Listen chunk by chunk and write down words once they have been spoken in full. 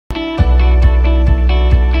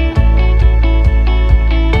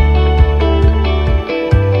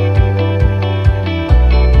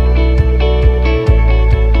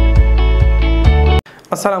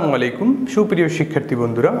আসসালামু আলাইকুম সুপ্রিয় শিক্ষার্থী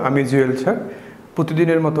বন্ধুরা, আমি জুয়েল স্যার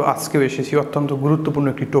প্রতিদিনের মতো আজকেও এসেছি অত্যন্ত গুরুত্বপূর্ণ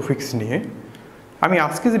একটি টপিকস নিয়ে। আমি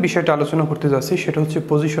আজকে যে বিষয়টা আলোচনা করতে যাচ্ছি সেটা হচ্ছে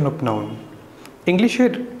পজিশন অফ নাউন।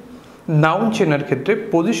 ইংলিশের নাউন চেনার ক্ষেত্রে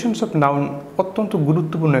পজিশনস অফ নাউন অত্যন্ত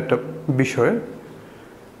গুরুত্বপূর্ণ একটা বিষয়।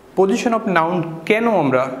 পজিশন অফ নাউন কেন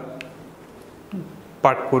আমরা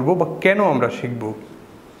পাঠ করব বা কেন আমরা শিখব?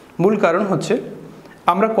 মূল কারণ হচ্ছে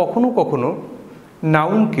আমরা কখনো কখনো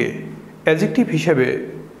নাউনকে অ্যাডজেক্টিভ হিসেবে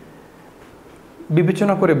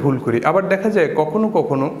বিবেচনা করে ভুল করি, আবার দেখা যায় কখনো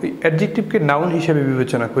কখনো অ্যাডজেক্টিভকে নাউন হিসেবে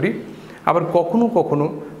বিবেচনা করি, আবার কখনো কখনো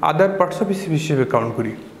আদার পার্টস অফ স্পিচ হিসেবে কাউন্ট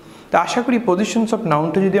করি। তা আশা করি পজিশনস অফ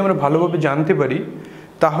নাউনটা যদি আমরা ভালোভাবে জানতে পারি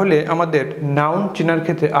তাহলে আমাদের নাউন চেনার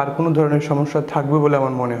ক্ষেত্রে আর কোনো ধরনের সমস্যা থাকবে বলে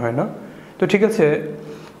আমার মনে হয় না। তো ঠিক আছে,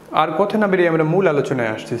 আর কথা না বেরিয়ে আমরা মূল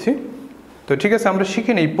আলোচনায় আসতেছি। তো ঠিক আছে, আমরা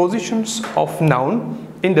শিখে নিই positions of noun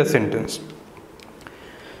in the sentence.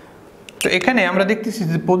 তো এখানে আমরা দেখতেছি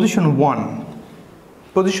যে পজিশন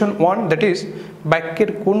ওয়ান দ্যাট ইজ বাক্যের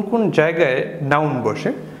কোন কোন জায়গায় নাউন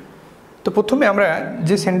বসে। তো প্রথমে আমরা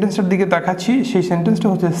যে সেন্টেন্সটার দিকে তাকাচ্ছি সেই সেন্টেন্সটা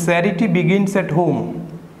হচ্ছে charity begins at home.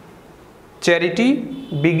 Charity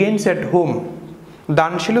begins at home,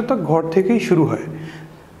 দানশীলতা ঘর থেকেই শুরু হয়।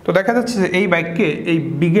 তো দেখা যাচ্ছে যে এই বাক্যে এই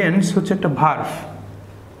বিগেন্স হচ্ছে একটা ভার্ব,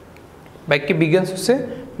 বাক্যে বিগেন্স হচ্ছে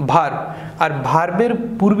ভার্ব, আর ভার্বের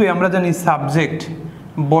পূর্বে আমরা জানি সাবজেক্ট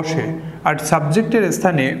বসে, আর সাবজেক্টের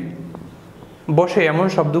স্থানে বসে এমন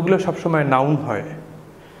শব্দগুলো সবসময় নাউন হয়।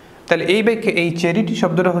 তাহলে এই বাক্যে এই চ্যারিটি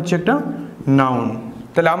শব্দটা হচ্ছে একটা নাউন।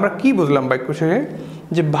 তাহলে আমরা কি বুঝলাম বাক্য শেষে?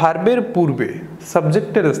 যে ভার্বের পূর্বে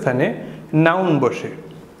সাবজেক্টের স্থানে নাউন বসে।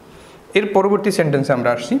 এর পরবর্তী সেন্টেন্সে আমরা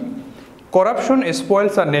আসছি, করাপশন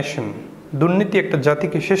স্পয়েলস আ নেশন। দুর্নীতি একটা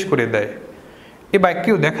জাতিকে শেষ করে দেয়। এই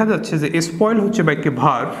বাক্যেও দেখা যাচ্ছে যে স্পয়েল হচ্ছে বাক্যে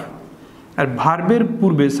ভার্ব, আর ভার্বের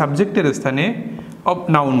পূর্বে সাবজেক্টের স্থানে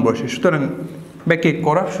নাউন বসে, সুতরাং বাক্যে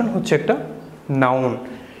করাপশন হচ্ছে একটা নাউন।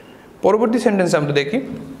 পরবর্তী সেন্টেন্সে আমরা দেখি,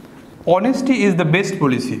 honesty is the best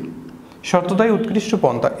policy. সততাই উৎকৃষ্ট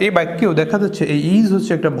পন্থা। এই বাক্যেও দেখা যাচ্ছে এই ইজ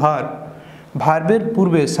হচ্ছে একটা ভার্ব, ভার্বের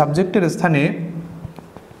পূর্বে সাবজেক্টের স্থানে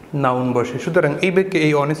নাউন বসে, সুতরাং এই বাক্যে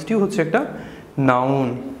এই অনেস্টিও হচ্ছে একটা নাউন।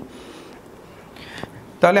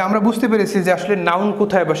 তাহলে আমরা বুঝতে পেরেছি যে আসলে নাউন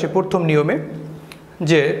কোথায় বসে। প্রথম নিয়মে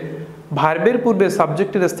যে ভার্বের পূর্বে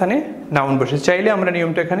সাবজেক্টের স্থানে নাউন বসে। চাইলে আমরা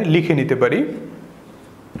নিয়মটা এখানে লিখে নিতে পারি,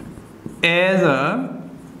 as a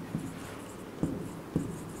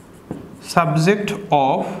subject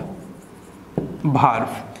of verb.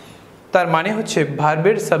 তার মানে হচ্ছে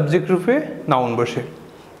ভার্বের সাবজেক্ট রূপে নাউন বসে।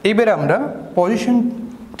 এইবার আমরা পজিশন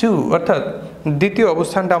 2 অর্থাৎ দ্বিতীয়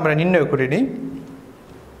অবস্থানটা আমরা নির্ণয় করে নিই।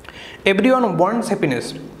 Everyone wants happiness.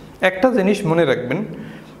 একটা জিনিস মনে রাখবেন,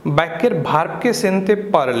 বাক্যের ভার্বকে চিনতে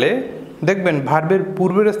পারলে দেখবেন ভার্বের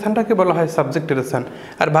পূর্বের স্থানটাকে বলা হয় সাবজেক্টের স্থান,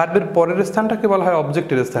 আর ভার্বের পরের স্থানটাকে বলা হয়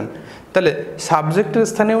অবজেক্টের স্থান। তাহলে সাবজেক্টের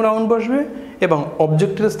স্থানেও নাউন বসবে এবং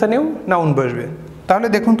অবজেক্টের স্থানেও নাউন বসবে। তাহলে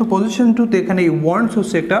দেখুন তো পজিশন 2তে এখানে এই ওয়ান্টস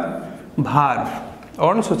হচ্ছে একটা ভার্ব,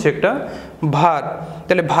 ওয়ান্টস হচ্ছে একটা ভার্ব।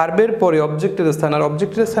 তাহলে ভার্বের পরে অবজেক্টের স্থান, আর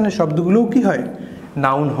অবজেক্টের স্থানে শব্দগুলোও কি হয়?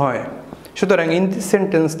 নাউন হয়। সুতরাং in this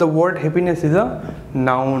sentence the word happiness is a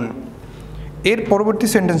noun. এর পরবর্তী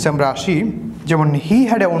সেন্টেন্সে আমরা আসি, যেমন he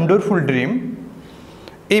had a wonderful dream.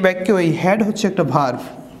 এই বাক্যে এই হ্যাড হচ্ছে একটা ভার্ব,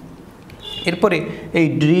 এরপরে এই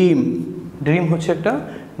ড্রিম হচ্ছে একটা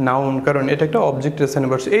নাউন, কারণ এটা একটা অবজেক্টের স্থানে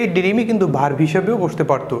বসে। এই ড্রিমই কিন্তু ভার্ব হিসেবেও বসতে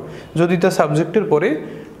পারতো যদি তা সাবজেক্টের পরে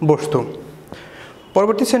বসতো।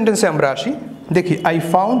 পরবর্তী সেন্টেন্সে আমরা আসি, দেখি I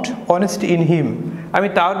found honesty in him. আমি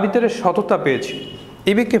তার ভিতরে সততা পেয়েছি।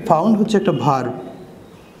 এই বাক্যে ফাউন্ড হচ্ছে একটা ভার্ব,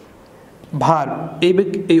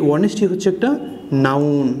 এই অনেস্টি হচ্ছে একটা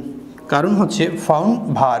নাউন, কারণ হচ্ছে ফাউন্ড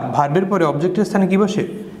ভার্বের পরে অবজেক্টের স্থানে কি বসে?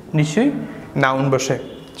 নিশ্চয়ই নাউন বসে,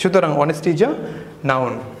 সুতরাং অনেস্টি ইজ আ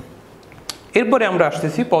নাউন। এরপরে আমরা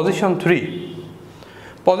আসতেছি পজিশন 3।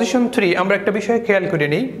 পজিশন 3 আমরা একটা বিষয় খেয়াল করে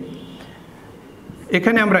নিই,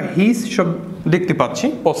 এখানে আমরা হিজ সব দেখতে পাচ্ছি,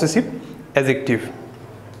 পসেসিভ অ্যাডজেক্টিভ।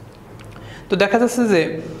 তো দেখা যাচ্ছে যে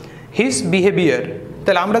হিজ বিহেভিয়ার,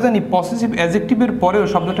 তাহলে আমরা জানি পসেসিভ অ্যাডজেক্টিভের পরেও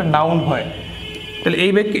শব্দটা নাউন হয়। তাহলে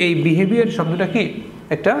এই বাক্যে এই বিহেভিয়ার শব্দটা কি?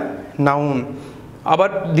 একটা নাউন। আবার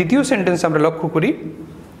দ্বিতীয় সেন্টেন্স আমরা লক্ষ্য করি,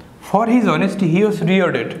 for his honesty he was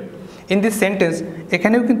rewarded. In this sentence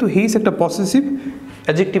এখানেও কিন্তু হিজ একটা পসেসিভ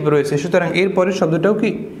অ্যাডজেক্টিভ রয়েছে, সুতরাং এর পরের শব্দটাও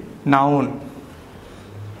কি? Noun.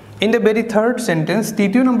 In the very third sentence,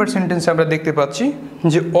 তৃতীয় নম্বর সেন্টেন্সে আমরা দেখতে পাচ্ছি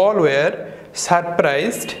যে all war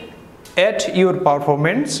surprised at your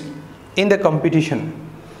performance in the competition.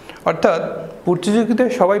 অর্থাৎ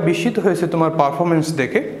প্রতিযোগিতায় সবাই বিস্মিত হয়েছে তোমার পারফরমেন্স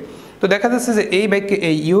দেখে। তো দেখা যাচ্ছে যে এই বাক্যে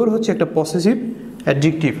এই ইউর হচ্ছে একটা পসেসিভ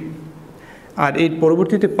অ্যাডজেক্টিভ, আর এর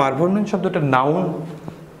পরবর্তীতে পারফরমেন্স শব্দটা নাউন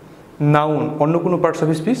নাউন, অন্য কোনো পার্টস অফ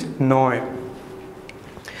স্পিচ নয়।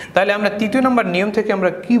 তাহলে আমরা তৃতীয় নম্বর নিয়ম থেকে আমরা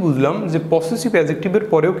কি বুঝলাম যে পসেসিভ অ্যাডজেক্টিভের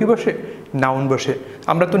পরেও কি বসে, নাউন বসে।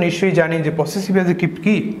 আমরা তো নিশ্চয়ই জানি যে পসেসিভ অ্যাডজেক্টিভ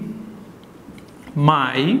কি,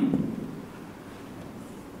 মাই,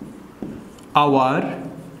 hour,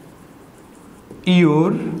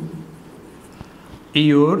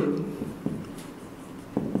 your,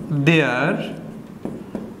 there,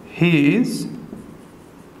 his,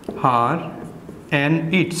 her and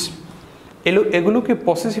it's, এগুলোকে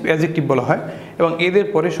পসেসিভ অ্যাডজেক্টিভ বলা হয় এবং এদের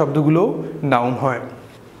পরে শব্দগুলো নাউন হয়।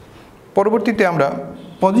 পরবর্তীতে আমরা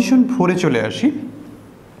পজিশন 4-এ চলে আসি।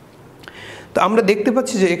 তো আমরা দেখতে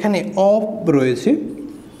পাচ্ছি যে এখানে অফ রয়েছে।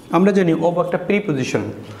 আমরা জানি অফ একটা প্রিপজিশন,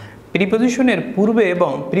 প্রিপজিশনের পূর্বে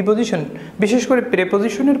এবং প্রিপজিশন, বিশেষ করে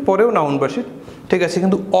প্রিপজিশনের পরেও নাউন বসে, ঠিক আছে,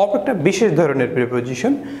 কিন্তু অফ একটা বিশেষ ধরনের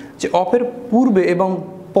প্রিপজিশন যে অফের পূর্বে এবং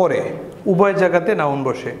পরে উভয় জায়গাতে নাউন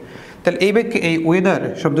বসে। তাহলে এই বাক্যে এই ওয়েদার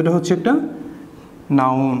শব্দটা হচ্ছে একটা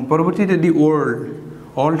নাউন। পরবর্তীতে দি ওয়ার্ল্ড,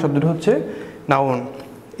 অল শব্দটা হচ্ছে noun.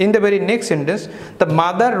 In the very next sentence, the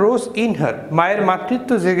mother rose in her, মায়ের মাতৃত্ব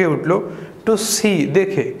জেগে উঠলো, টু সি,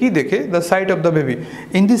 দেখে, কি দেখে, the site of the baby.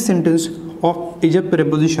 In this sentence of is a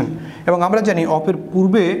preposition এবং আমরা জানি অফের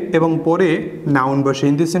পূর্বে এবং পরে নাউন বসে।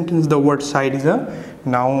 In this sentence the word site is a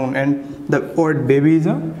noun and the word baby is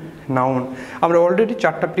a noun. আমরা অলরেডি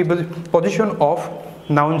 4টা পজিশন অফ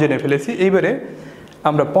নাউন জেনে ফেলেছি। এইবারে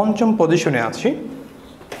আমরা পঞ্চম পজিশনে আছি।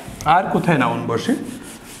 আর কোথায় নাউন বসে?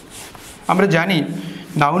 আমরা জানি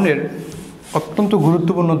নাউনের অত্যন্ত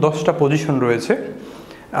গুরুত্বপূর্ণ 10টা পজিশন রয়েছে।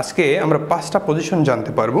 আজকে আমরা 5টা পজিশন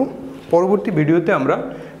জানতে পারবো। পরবর্তী ভিডিওতে আমরা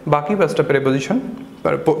বাকি 5টা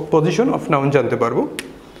পজিশন অফ নাউন জানতে পারবো।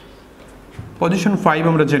 পজিশন 5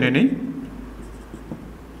 আমরা জেনে নিই।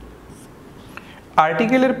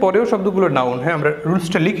 আর্টিকেলের পরেও শব্দগুলো নাউন। হ্যাঁ, আমরা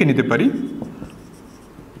রুলসটা লিখে নিতে পারি।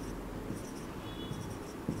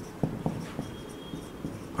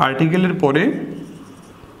 আর্টিকেলের পরে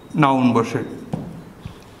নাউন বসে।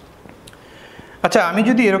 আচ্ছা, আমি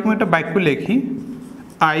যদি এরকম একটা বাক্য লিখি,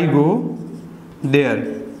 আই গো দেয়ার,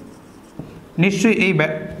 নিশ্চয়ই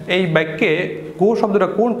এই বাক্যে গো শব্দটা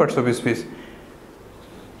কোন পার্টস অফ স্পিচ?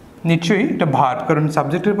 নিশ্চয়ই এটা ভার্ব, কারণ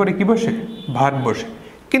সাবজেক্টের পরে কি বসে? ভার্ব বসে।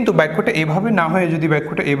 কিন্তু বাক্যটা এভাবে না হয়, যদি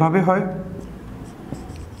বাক্যটা এভাবে হয়,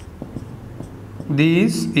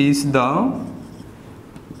 this is the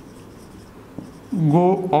go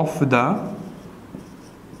of the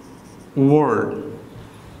world,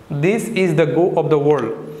 this is the go of the world.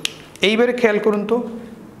 এইবারে খেয়াল করুন তো,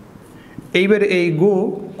 এইবারে এই গো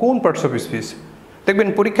কোন পার্টস অফ স্পিচ? দেখবেন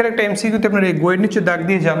পরীক্ষার একটা এমসিকিউতে আপনার এই গোয়ের নিচে দাগ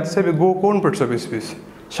দিয়ে জানতে চাইবে গো কোন পার্টস অফ স্পিচ।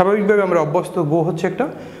 স্বাভাবিকভাবে আমরা অভ্যস্ত গো হচ্ছে একটা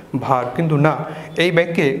ভার্ব, কিন্তু না, এই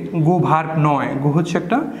বাক্যে গো ভার্ব নয়, গো হচ্ছে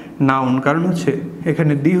একটা নাউন। কারণ হচ্ছে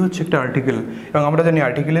এখানে দি হচ্ছে একটা আর্টিকেল এবং আমরা জানি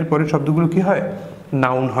আর্টিকেলের পরের শব্দগুলো কি হয়?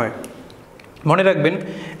 নাউন হয়। মনে রাখবেন,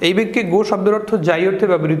 এই বাক্যে গো শব্দের অর্থ যাই অর্থে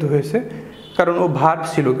ব্যবহৃত হয়েছে, কারণ ও ভার্ব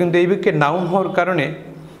ছিল, কিন্তু এই বাক্যে নাউন হওয়ার কারণে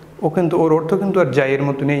ওর অর্থ কিন্তু আর যাইয়ের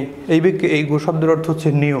মতো নেই। এই বাক্যে এই গো শব্দের অর্থ হচ্ছে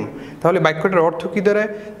নিয়ম। তাহলে বাক্যটার অর্থ কি দাঁড়ায়?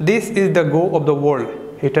 This is the go of the world,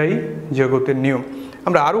 এটাই জগতের নিয়ম।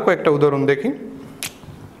 আমরা আরও কয়েকটা উদাহরণ দেখি।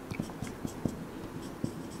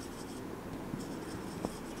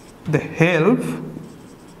 The help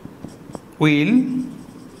will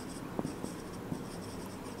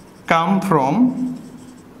come from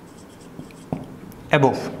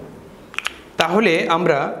above. তাহলে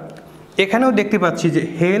আমরা এখানেও দেখতে পাচ্ছি যে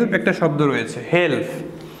হেল্প একটা শব্দ রয়েছে, হেল্প।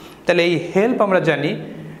 তাহলে এই হেল্প আমরা জানি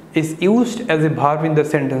is used as a verb in the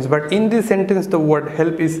sentence, but in this sentence the word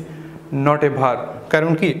help is not a verb.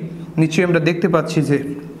 কারণ কি? নিশ্চয়ই আমরা দেখতে পাচ্ছি যে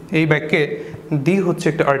এই বাক্যে দি হচ্ছে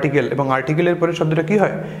একটা আর্টিকেল এবং আর্টিকেলের পরে শব্দটা কি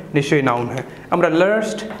হয়? নিশ্চয়ই নাউন হয়। আমরা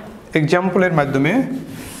লাস্ট এক্সাম্পলের মাধ্যমে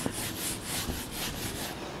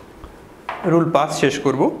রুল 5 শেষ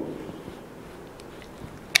করব।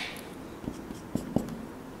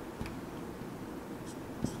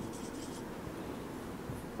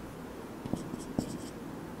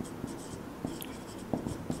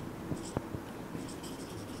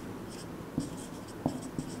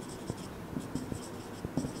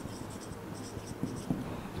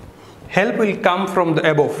 Help will come from the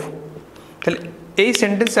above. তাহলে এই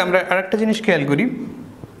সেন্টেন্সে আমরা আরেকটা জিনিস খেয়াল করি।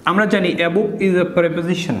 আমরা জানি above is a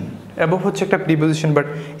preposition, above হচ্ছে একটা preposition, but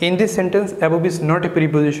in this sentence above is not a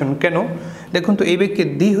preposition. কেন? দেখুন তো, এই বাক্যে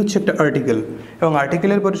দি হচ্ছে একটা আর্টিকেল এবং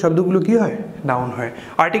আর্টিকেলের পরে শব্দগুলো কি হয়? নাউন হয়।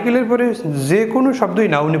 আর্টিকেলের পরে যে কোনো শব্দই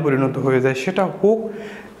নাউনে পরিণত হয়ে যায়, সেটা হোক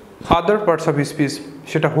আদার পার্টস অফ স্পিচ,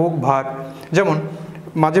 সেটা হোক ভার্ব। যেমন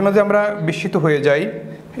মাঝে মাঝে আমরা বিস্মিত হয়ে যাই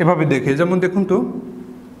এভাবে দেখে, যেমন দেখুন তো,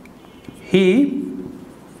 he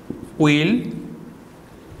will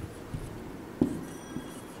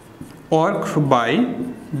work by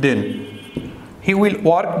then he will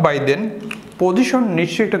work by then position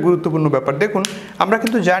নিশ্চয়ই একটা গুরুত্বপূর্ণ ব্যাপার দেখুন আমরা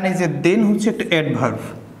কিন্তু জানি যে দেন হচ্ছে একটা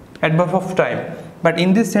adverb of time but in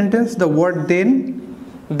this sentence the word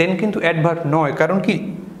দেন কিন্তু অ্যাডভার্ব নয় কারণ কি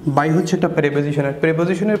বাই হচ্ছে একটা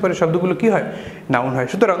প্রেপোজিশনের পরে শব্দগুলো কি হয় নাউন হয়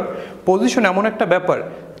সুতরাং পজিশন এমন একটা ব্যাপার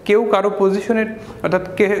কেউ কারো পজিশনের অর্থাৎ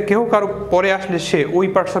কেউ কারো পরে আসলে সে ওই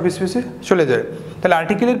পার্টস অফ স্পিচে চলে যায় তাহলে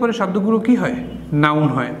আর্টিকেলের পরে শব্দগুলো কি হয় নাউন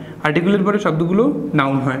হয় আর্টিকেলের পরে শব্দগুলো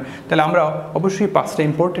নাউন হয় তাহলে আমরা অবশ্যই 5টা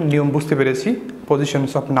ইম্পর্টেন্ট নিয়ম বুঝতে পেরেছি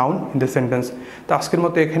positions of noun in the sentence তো আজকের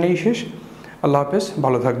মতো এখানেই শেষ আল্লাহ হাফেজ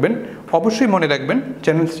ভালো থাকবেন অবশ্যই মনে রাখবেন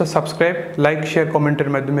চ্যানেলটা সাবস্ক্রাইব লাইক শেয়ার কমেন্টের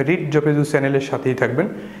মাধ্যমে রিড জব এজু চ্যানেলের সাথেই থাকবেন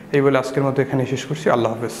এই বলে আজকের মতো এখানে শেষ করছি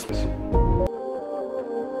আল্লাহ হাফেজ